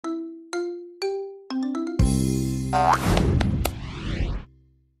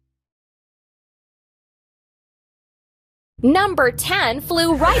Number 10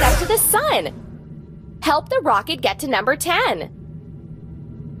 flew right up to the sun. Help the rocket get to number 10.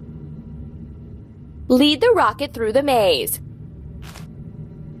 Lead the rocket through the maze.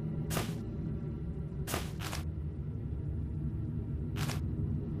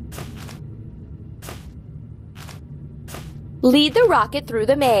 Lead the rocket through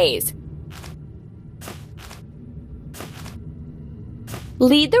the maze.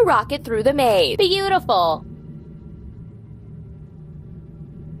 Lead the rocket through the maze. Beautiful!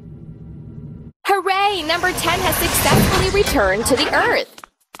 Hooray! Number 10 has successfully returned to the Earth.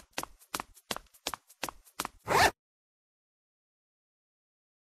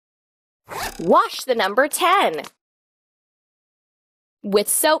 Wash the number 10. With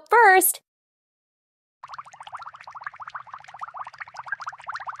soap first.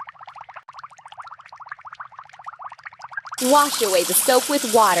 Wash away the soap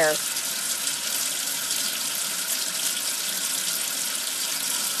with water.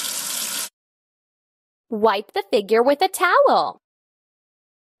 Wipe the figure with a towel.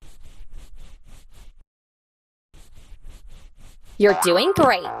 You're doing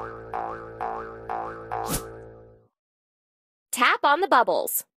great. Tap on the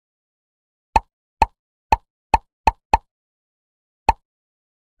bubbles.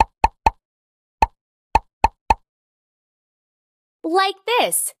 Like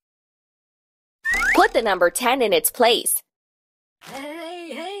this. Put the number 10 in its place.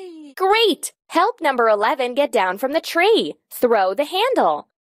 Hey, hey! Great! Help number 11 get down from the tree. Throw the handle.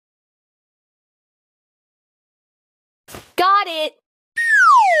 Got it!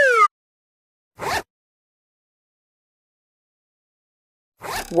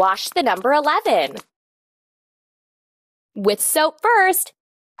 Wash the number 11. With soap first.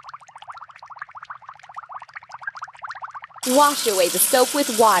 Wash away the soap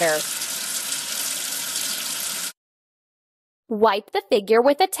with water. Wipe the figure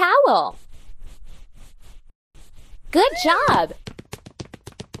with a towel. Good job!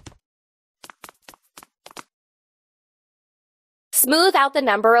 Smooth out the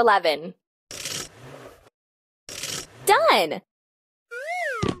number 11. Done!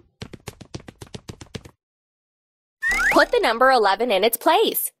 Put the number 11 in its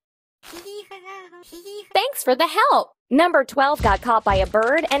place. Thanks for the help! Number 12 got caught by a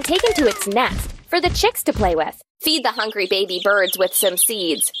bird and taken to its nest for the chicks to play with. Feed the hungry baby birds with some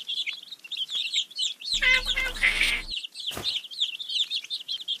seeds.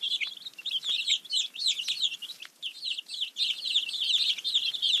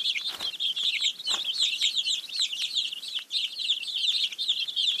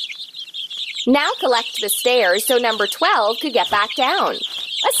 Now collect the stairs so number 12 could get back down.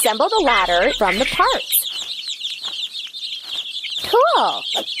 Assemble the ladder from the parts. Cool!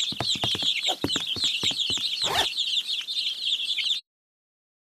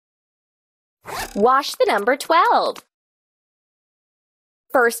 Wash the number 12.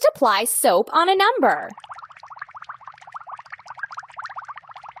 First, apply soap on a number.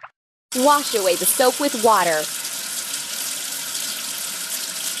 Wash away the soap with water.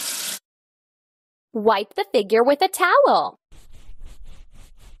 Wipe the figure with a towel.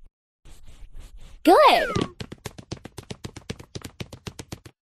 Good!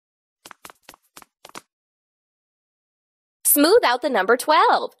 Smooth out the number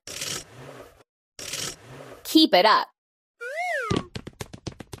 12. Keep it up.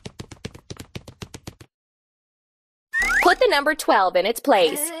 Put the number 12 in its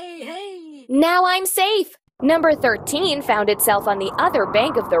place. Hey, hey! Now I'm safe. Number 13 found itself on the other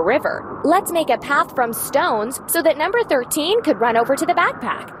bank of the river. Let's make a path from stones so that number 13 could run over to the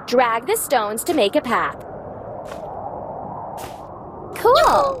backpack. Drag the stones to make a path.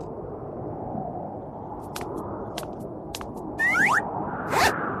 Cool!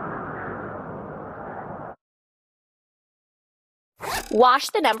 Wash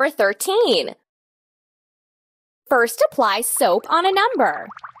the number 13. First, apply soap on a number.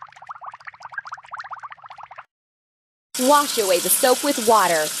 Wash away the soap with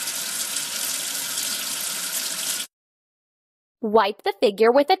water. Wipe the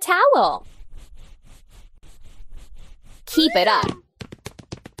figure with a towel. Keep it up.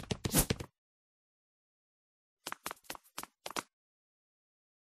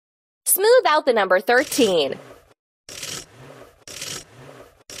 Smooth out the number 13.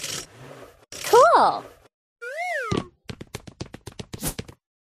 Cool!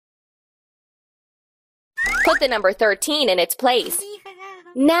 Put the number 13 in its place.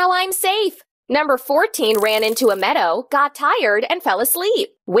 Now I'm safe. Number 14 ran into a meadow, got tired, and fell asleep.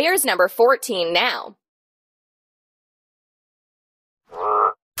 Where's number 14 now?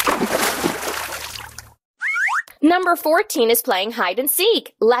 Number 14 is playing hide and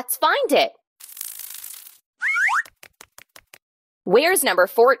seek. Let's find it. Where's number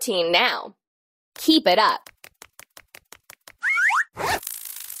 14 now? Keep it up.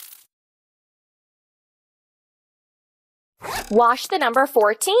 Wash the number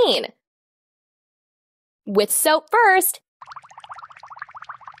 14. With soap first.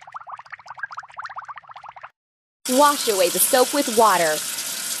 Wash away the soap with water.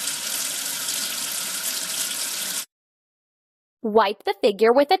 Wipe the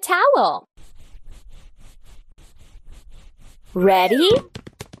figure with a towel. Ready?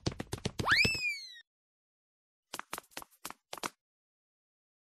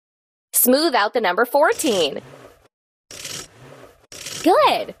 Smooth out the number 14.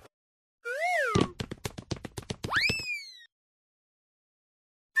 Good.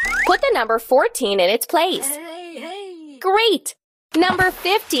 Put the number 14 in its place. Hey. Great! Number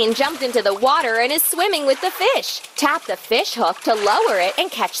 15 jumped into the water and is swimming with the fish. Tap the fish hook to lower it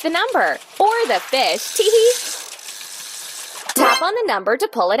and catch the number. Or the fish, tee-hee. Tap on the number to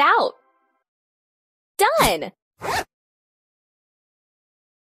pull it out. Done!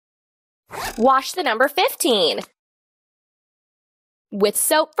 Wash the number 15. With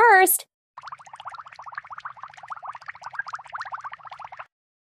soap first.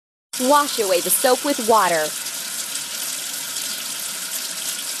 Wash away the soap with water.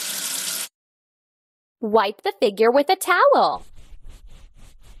 Wipe the figure with a towel.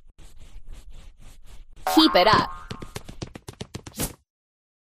 Keep it up.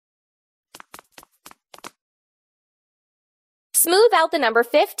 Smooth out the number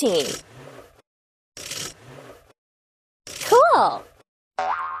 15. Cool!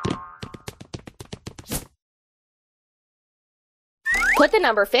 Put the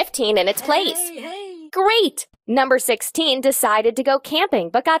number 15 in its place. Hey. Great! Number 16 decided to go camping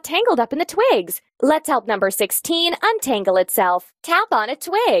but got tangled up in the twigs. Let's help number 16 untangle itself. Tap on a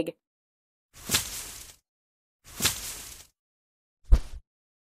twig.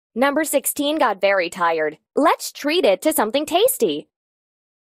 Number 16 got very tired. Let's treat it to something tasty.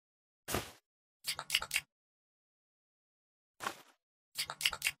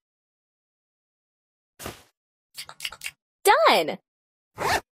 Done!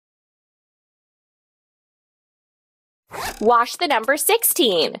 Wash the number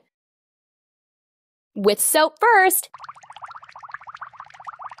 16. With soap first.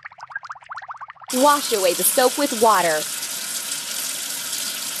 Wash away the soap with water.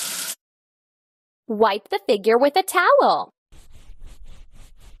 Wipe the figure with a towel.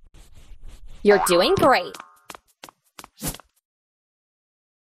 You're doing great.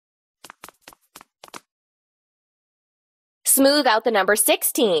 Smooth out the number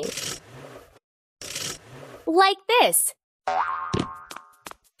 16. Like this.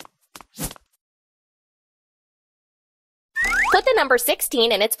 Put the number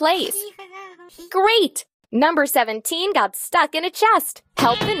 16 in its place. Great! Number 17 got stuck in a chest.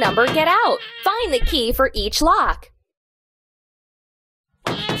 Help the number get out. Find the key for each lock.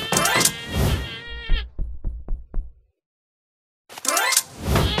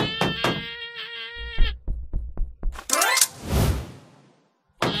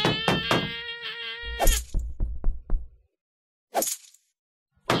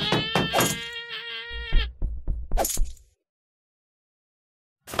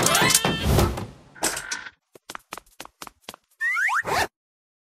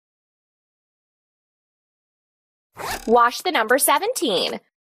 Wash the number 17.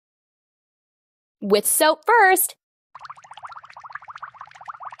 With soap first.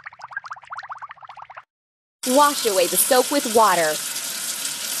 Wash away the soap with water.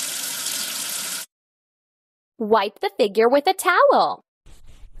 Wipe the figure with a towel.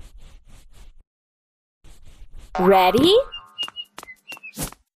 Ready?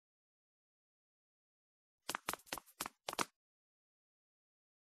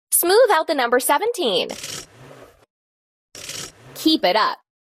 Smooth out the number 17. Keep it up.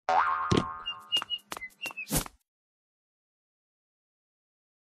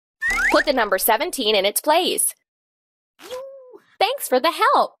 Put the number 17 in its place. Thanks for the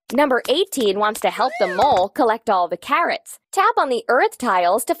help. Number 18 wants to help the mole collect all the carrots. Tap on the earth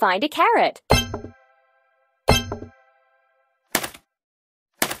tiles to find a carrot.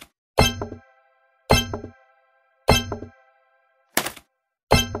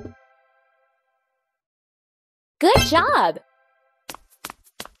 Good job!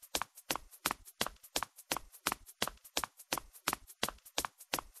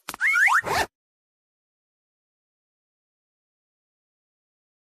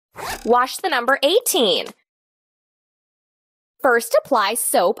 Wash the number 18. First, apply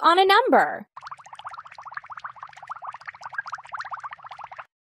soap on a number.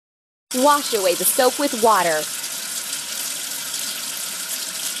 Wash away the soap with water.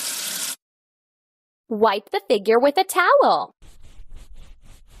 Wipe the figure with a towel.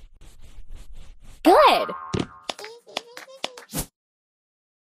 Good!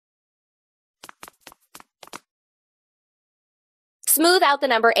 Smooth out the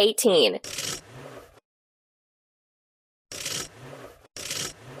number 18.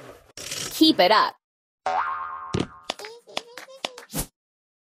 Keep it up.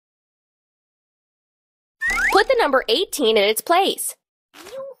 Put the number 18 in its place.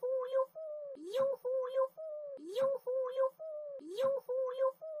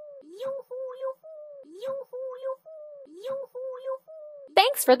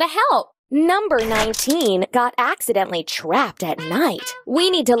 Thanks for the help. Number 19 got accidentally trapped at night. We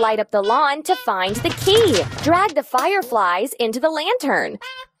need to light up the lawn to find the key. Drag the fireflies into the lantern.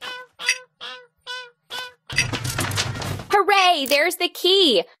 Hooray! There's the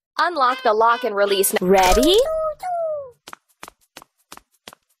key. Unlock the lock and release. Ready?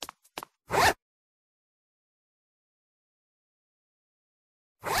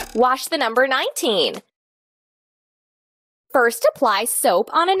 Wash the number 19. First, apply soap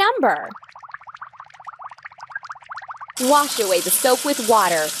on a number. Wash away the soap with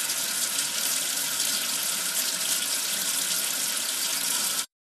water.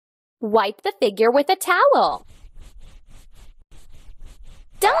 Wipe the figure with a towel.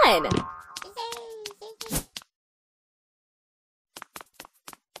 Done!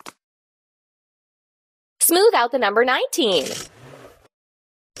 Smooth out the number 19.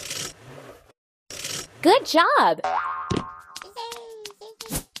 Good job!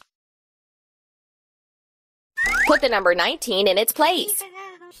 Put the number 19 in its place.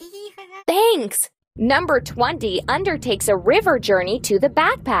 Thanks! Number 20 undertakes a river journey to the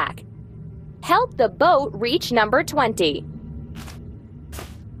backpack. Help the boat reach number 20.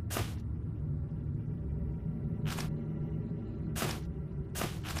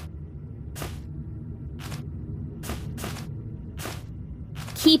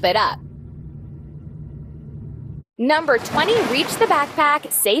 Keep it up. Number 20 reached the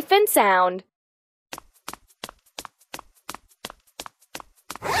backpack safe and sound.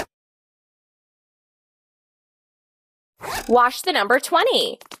 Wash the number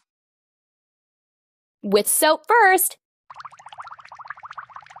 20. With soap first.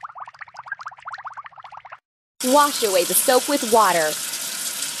 Wash away the soap with water.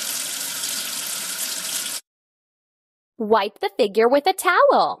 Wipe the figure with a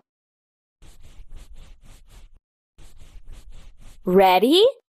towel. Ready?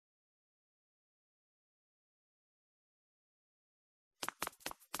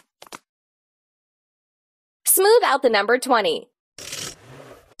 Smooth out the number 20.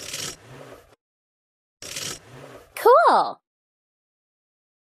 Cool!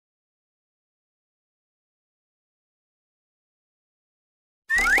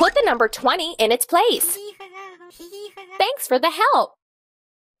 Put the number 20 in its place. Thanks for the help.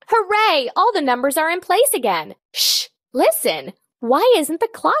 Hooray! All the numbers are in place again. Shh! Listen! Why isn't the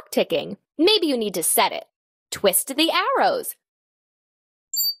clock ticking? Maybe you need to set it. Twist the arrows.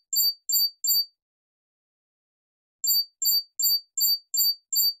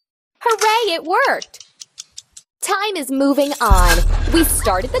 Hooray! It worked! Time is moving on. We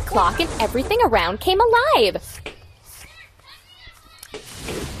started the clock and everything around came alive.